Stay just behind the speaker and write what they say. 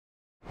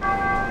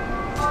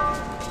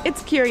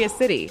It's Curious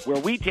City,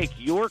 where we take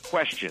your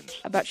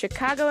questions about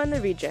Chicago and the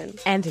region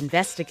and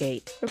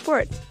investigate,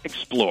 report,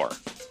 explore.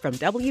 From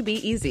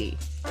WBEZ.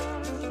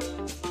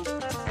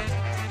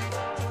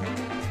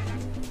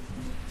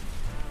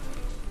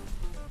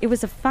 It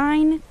was a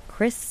fine,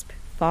 crisp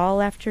fall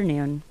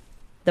afternoon.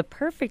 The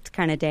perfect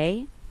kind of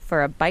day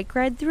for a bike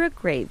ride through a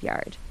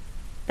graveyard.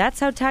 That's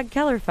how Todd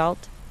Keller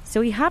felt. So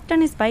he hopped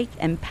on his bike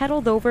and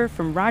pedaled over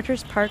from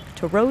Rogers Park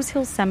to Rose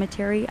Hill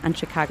Cemetery on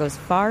Chicago's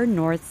far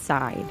north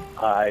side.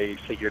 I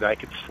figured I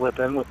could slip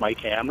in with my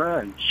camera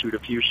and shoot a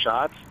few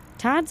shots.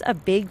 Todd's a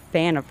big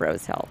fan of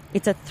Rose Hill.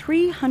 It's a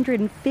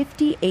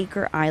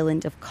 350-acre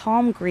island of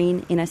calm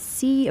green in a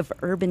sea of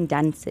urban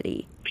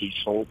density.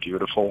 Peaceful,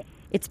 beautiful.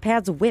 Its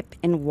paths whip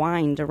and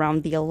wind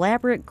around the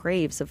elaborate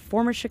graves of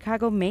former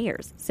Chicago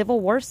mayors,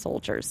 Civil War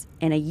soldiers,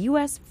 and a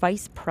U.S.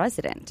 vice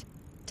president.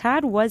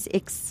 Todd was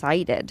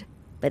excited.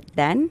 But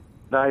then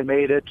I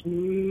made it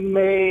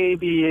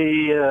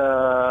maybe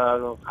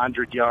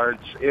 100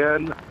 yards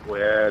in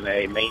when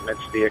a maintenance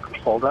vehicle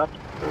pulled up.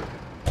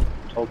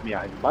 Told me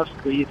I must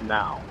leave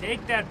now.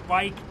 Take that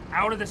bike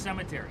out of the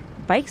cemetery.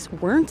 Bikes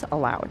weren't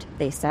allowed,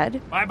 they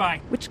said.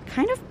 Bye-bye. Which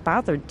kind of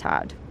bothered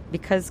Todd,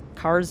 because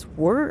cars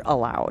were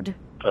allowed.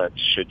 But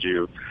should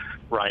you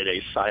ride a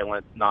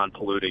silent,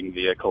 non-polluting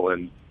vehicle,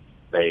 and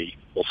they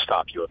will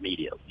stop you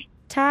immediately.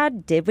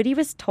 Todd did what he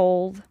was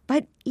told,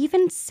 but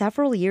even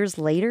several years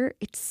later,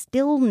 it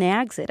still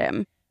nags at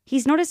him.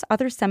 He's noticed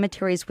other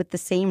cemeteries with the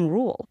same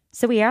rule.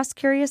 So he asked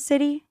Curious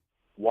City,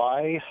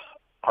 why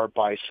are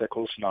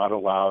bicycles not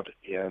allowed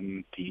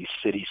in the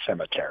city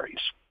cemeteries?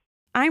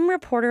 I'm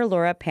reporter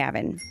Laura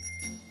Pavin.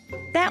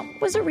 That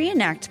was a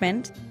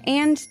reenactment,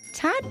 and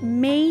Todd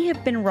may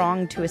have been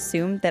wrong to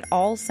assume that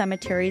all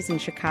cemeteries in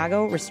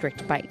Chicago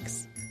restrict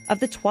bikes. Of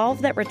the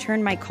 12 that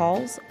returned my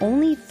calls,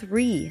 only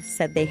 3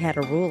 said they had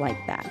a rule like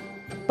that.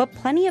 But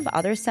plenty of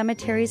other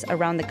cemeteries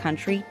around the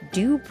country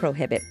do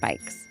prohibit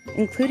bikes,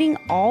 including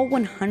all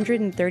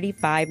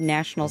 135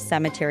 national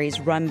cemeteries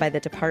run by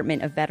the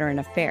Department of Veteran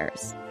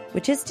Affairs,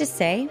 which is to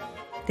say,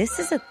 this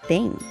is a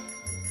thing.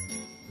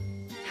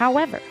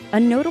 However, a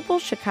notable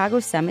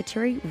Chicago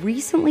cemetery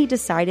recently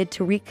decided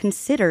to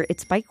reconsider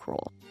its bike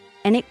rule,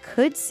 and it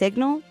could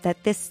signal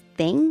that this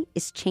thing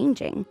is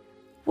changing.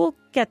 We'll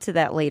get to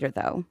that later,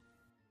 though.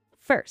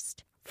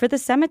 First, for the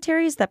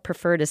cemeteries that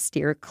prefer to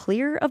steer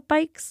clear of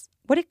bikes,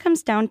 what it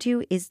comes down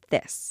to is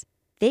this.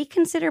 They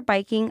consider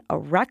biking a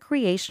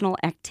recreational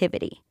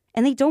activity,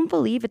 and they don't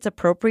believe it's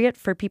appropriate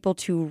for people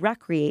to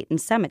recreate in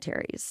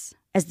cemeteries.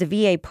 As the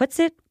VA puts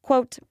it,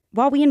 quote,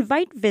 while we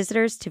invite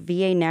visitors to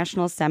VA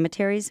national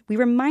cemeteries, we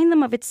remind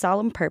them of its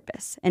solemn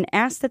purpose and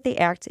ask that they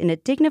act in a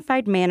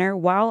dignified manner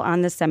while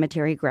on the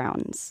cemetery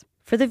grounds.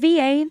 For the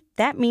VA,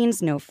 that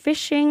means no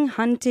fishing,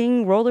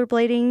 hunting,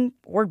 rollerblading,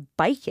 or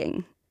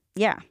biking.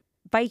 Yeah,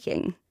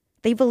 biking.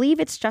 They believe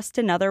it's just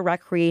another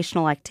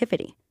recreational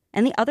activity.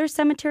 And the other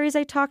cemeteries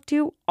I talk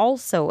to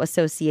also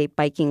associate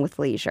biking with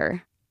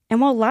leisure.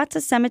 And while lots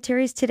of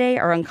cemeteries today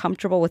are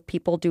uncomfortable with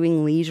people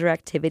doing leisure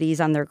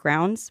activities on their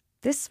grounds,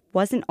 this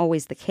wasn't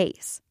always the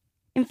case.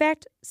 In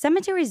fact,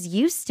 cemeteries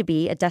used to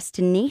be a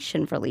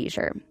destination for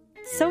leisure.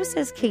 So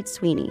says Kate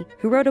Sweeney,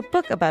 who wrote a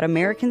book about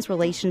Americans'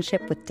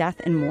 relationship with death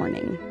and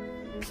mourning.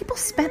 People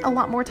spent a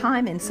lot more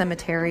time in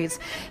cemeteries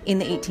in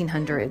the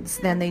 1800s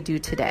than they do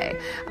today.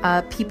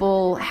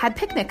 People had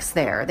picnics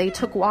there. They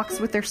took walks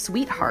with their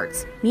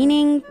sweethearts.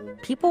 Meaning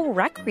people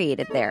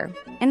recreated there.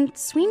 And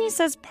Sweeney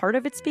says part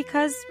of it's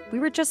because we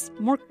were just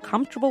more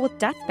comfortable with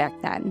death back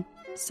then.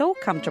 So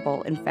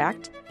comfortable, in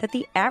fact, that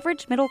the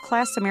average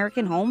middle-class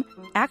American home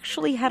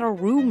actually had a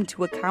room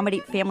to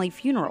accommodate family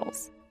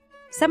funerals.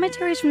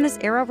 Cemeteries from this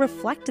era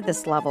reflected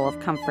this level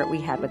of comfort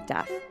we had with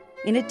death.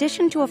 In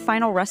addition to a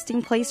final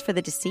resting place for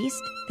the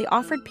deceased, they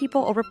offered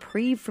people a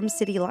reprieve from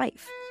city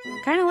life,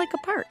 kind of like a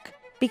park.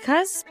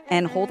 Because,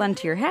 and hold on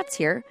to your hats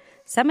here,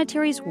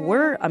 cemeteries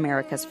were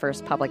America's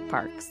first public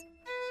parks.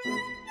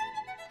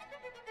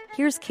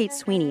 Here's Kate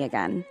Sweeney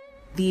again.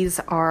 These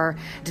are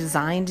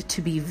designed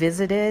to be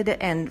visited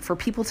and for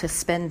people to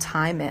spend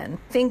time in.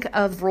 Think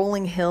of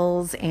rolling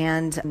hills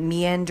and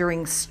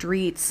meandering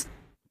streets.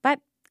 But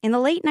in the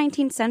late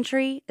 19th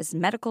century, as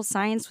medical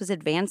science was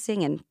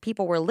advancing and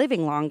people were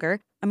living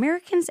longer,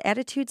 Americans'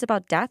 attitudes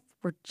about death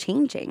were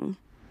changing.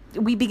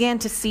 We began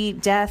to see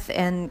death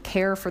and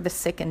care for the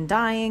sick and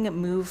dying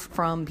move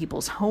from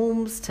people's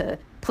homes to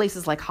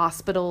places like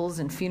hospitals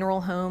and funeral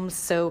homes.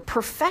 So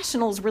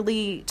professionals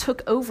really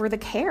took over the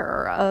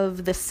care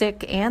of the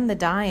sick and the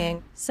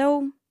dying.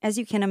 So, as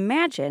you can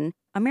imagine,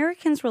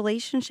 Americans'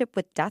 relationship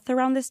with death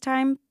around this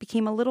time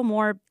became a little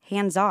more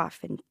hands-off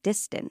and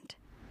distant.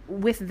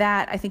 With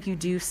that, I think you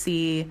do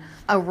see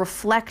a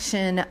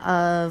reflection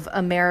of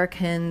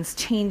Americans'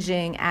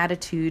 changing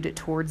attitude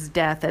towards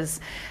death as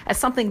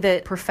something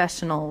that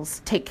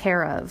professionals take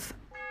care of.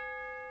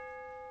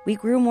 We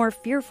grew more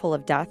fearful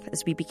of death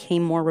as we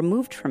became more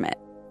removed from it.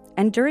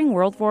 And during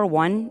World War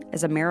I,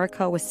 as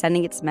America was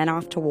sending its men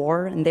off to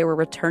war and they were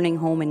returning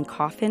home in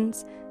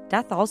coffins,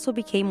 death also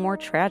became more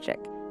tragic,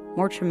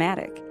 more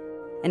traumatic,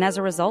 and as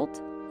a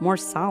result, more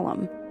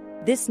solemn.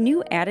 This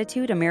new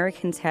attitude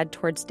Americans had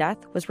towards death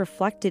was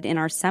reflected in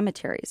our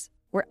cemeteries,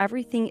 where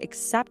everything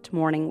except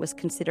mourning was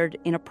considered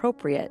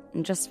inappropriate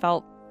and just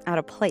felt out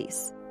of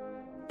place.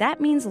 That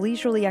means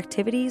leisurely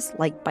activities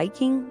like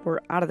biking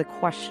were out of the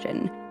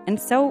question, and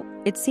so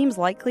it seems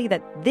likely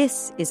that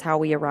this is how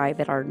we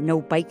arrive at our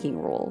no biking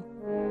rule.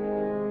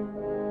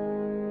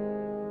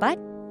 But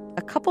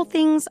a couple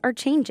things are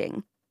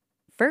changing.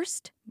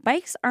 First,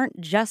 bikes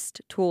aren't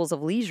just tools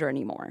of leisure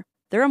anymore.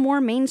 They're a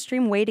more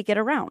mainstream way to get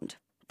around.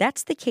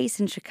 That's the case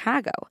in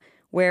Chicago,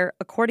 where,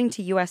 according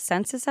to U.S.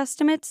 Census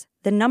estimates,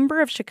 the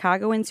number of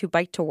Chicagoans who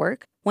bike to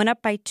work went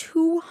up by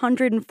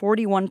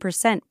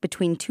 241%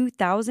 between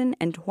 2000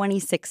 and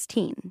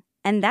 2016.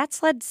 And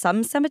that's led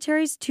some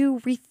cemeteries to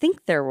rethink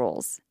their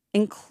rules,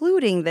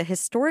 including the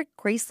historic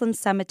Graceland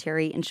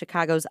Cemetery in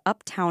Chicago's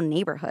Uptown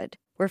neighborhood,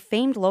 where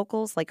famed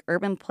locals like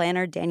urban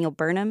planner Daniel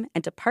Burnham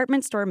and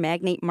department store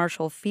magnate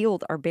Marshall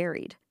Field are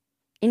buried.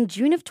 In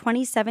June of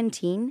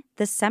 2017,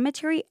 the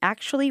cemetery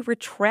actually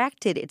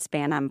retracted its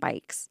ban on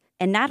bikes.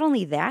 And not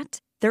only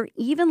that, they're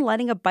even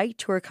letting a bike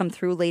tour come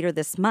through later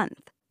this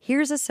month.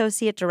 Here's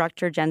Associate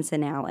Director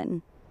Jensen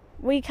Allen.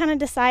 We kind of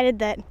decided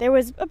that there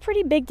was a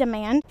pretty big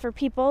demand for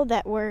people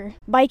that were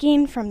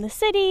biking from the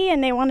city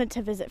and they wanted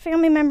to visit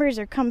family members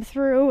or come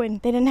through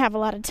and they didn't have a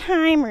lot of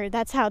time, or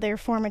that's how their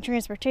form of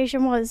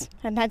transportation was,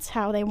 and that's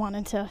how they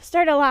wanted to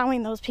start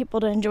allowing those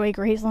people to enjoy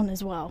Graceland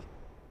as well.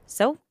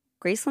 So,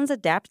 Graceland's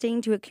adapting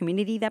to a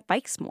community that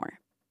bikes more.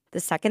 The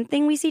second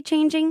thing we see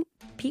changing,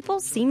 people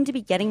seem to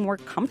be getting more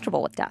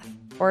comfortable with death.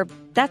 Or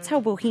that's how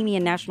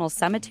Bohemian National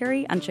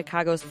Cemetery on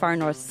Chicago's far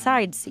north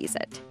side sees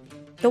it.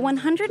 The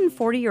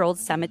 140-year-old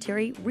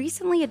cemetery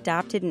recently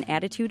adopted an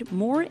attitude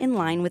more in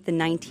line with the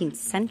 19th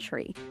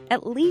century,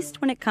 at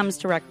least when it comes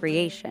to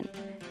recreation.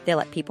 They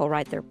let people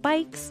ride their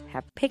bikes,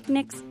 have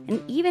picnics,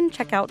 and even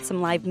check out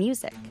some live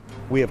music.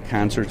 We have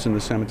concerts in the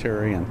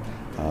cemetery, and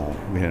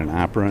we had an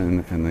opera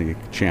in the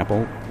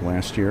chapel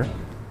last year.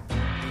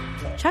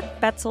 Chuck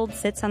Betzold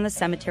sits on the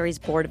cemetery's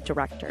board of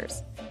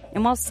directors.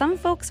 And while some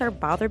folks are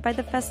bothered by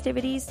the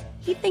festivities,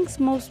 he thinks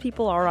most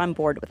people are on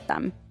board with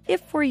them,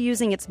 if we're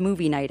using its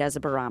movie night as a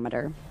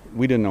barometer.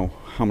 We didn't know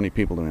how many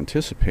people to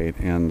anticipate,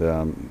 and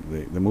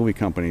the movie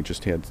company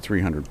just had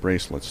 300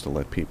 bracelets to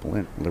let people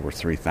in. There were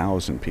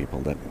 3,000 people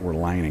that were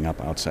lining up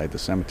outside the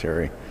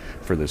cemetery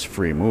for this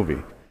free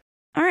movie.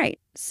 All right,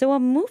 so a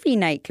movie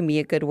night can be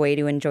a good way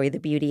to enjoy the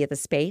beauty of the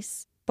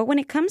space. But when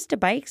it comes to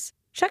bikes,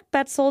 Chuck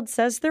Betzold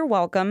says they're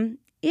welcome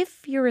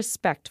if you're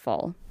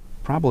respectful.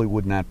 Probably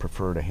would not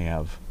prefer to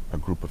have a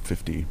group of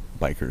 50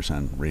 bikers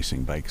on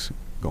racing bikes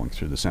going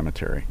through the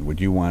cemetery. Would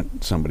you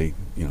want somebody,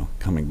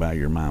 coming by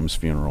your mom's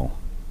funeral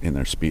in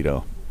their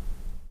Speedo?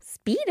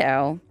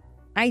 Speedo?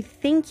 I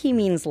think he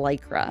means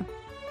Lycra.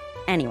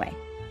 Anyway,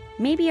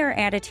 maybe our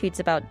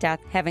attitudes about death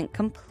haven't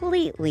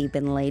completely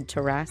been laid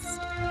to rest.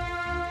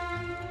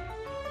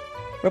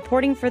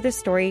 Reporting for this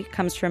story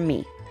comes from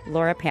me,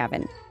 Laura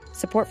Pavin.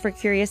 Support for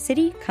Curious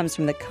City comes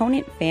from the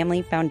Conant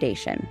Family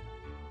Foundation.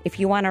 If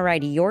you want to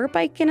ride your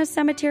bike in a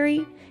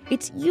cemetery,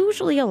 it's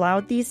usually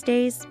allowed these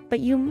days,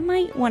 but you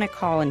might want to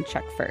call and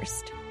check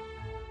first.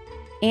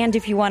 And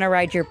if you want to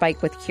ride your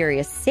bike with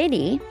Curious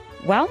City,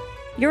 well,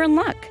 you're in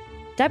luck.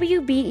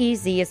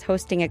 WBEZ is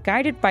hosting a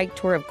guided bike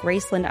tour of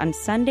Graceland on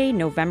Sunday,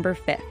 November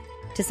 5th.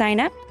 To sign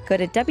up, go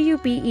to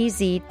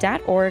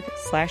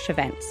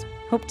wbez.org/events.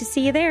 Hope to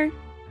see you there.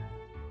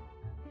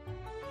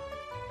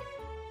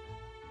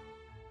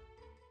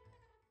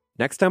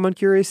 Next time on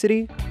Curious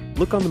City,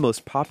 look on the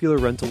most popular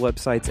rental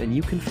websites and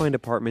you can find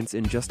apartments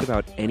in just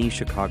about any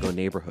Chicago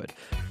neighborhood,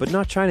 but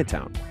not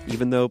Chinatown,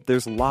 even though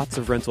there's lots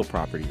of rental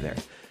property there.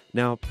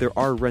 Now, there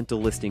are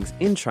rental listings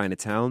in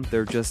Chinatown,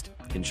 they're just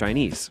in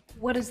Chinese.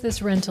 What does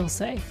this rental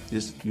say?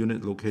 This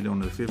unit located on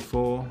the 5th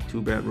floor,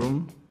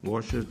 2-bedroom,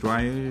 washers,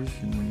 dryers,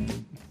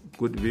 and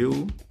good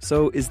view.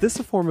 So is this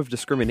a form of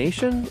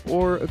discrimination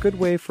or a good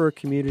way for a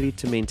community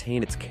to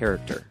maintain its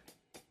character?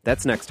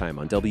 That's next time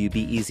on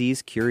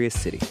WBEZ's Curious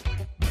City.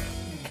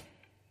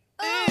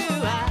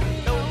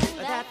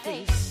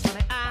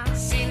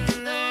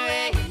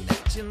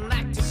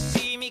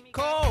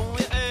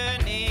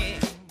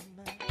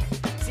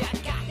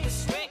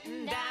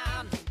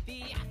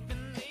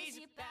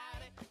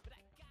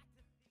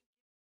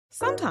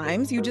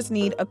 Sometimes you just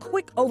need a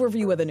quick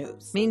overview of the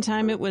news.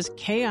 Meantime, it was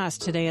chaos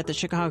today at the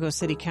Chicago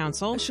City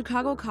Council. A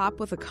Chicago cop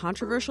with a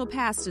controversial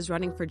past is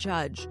running for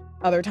judge.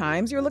 Other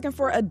times, you're looking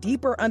for a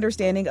deeper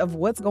understanding of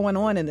what's going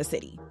on in the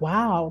city.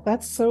 Wow,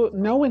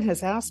 no one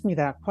has asked me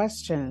that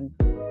question.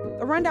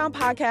 The Rundown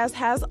podcast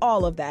has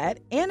all of that,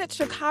 and it's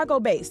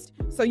Chicago-based,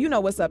 so you know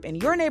what's up in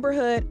your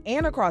neighborhood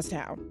and across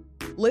town.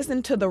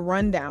 Listen to The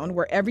Rundown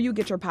wherever you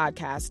get your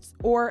podcasts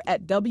or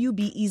at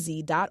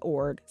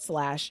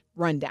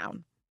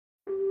wbez.org/rundown.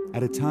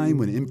 At a time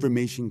when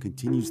information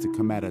continues to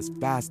come at us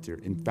faster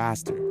and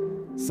faster,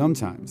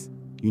 sometimes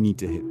you need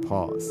to hit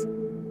pause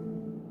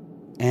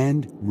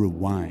and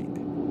rewind.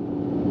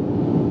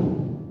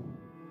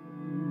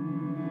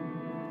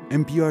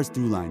 NPR's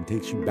Throughline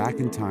takes you back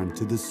in time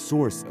to the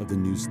source of the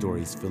news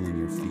stories filling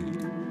your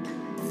feed.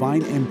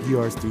 Find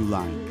NPR's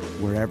Throughline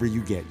wherever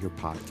you get your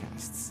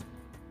podcasts.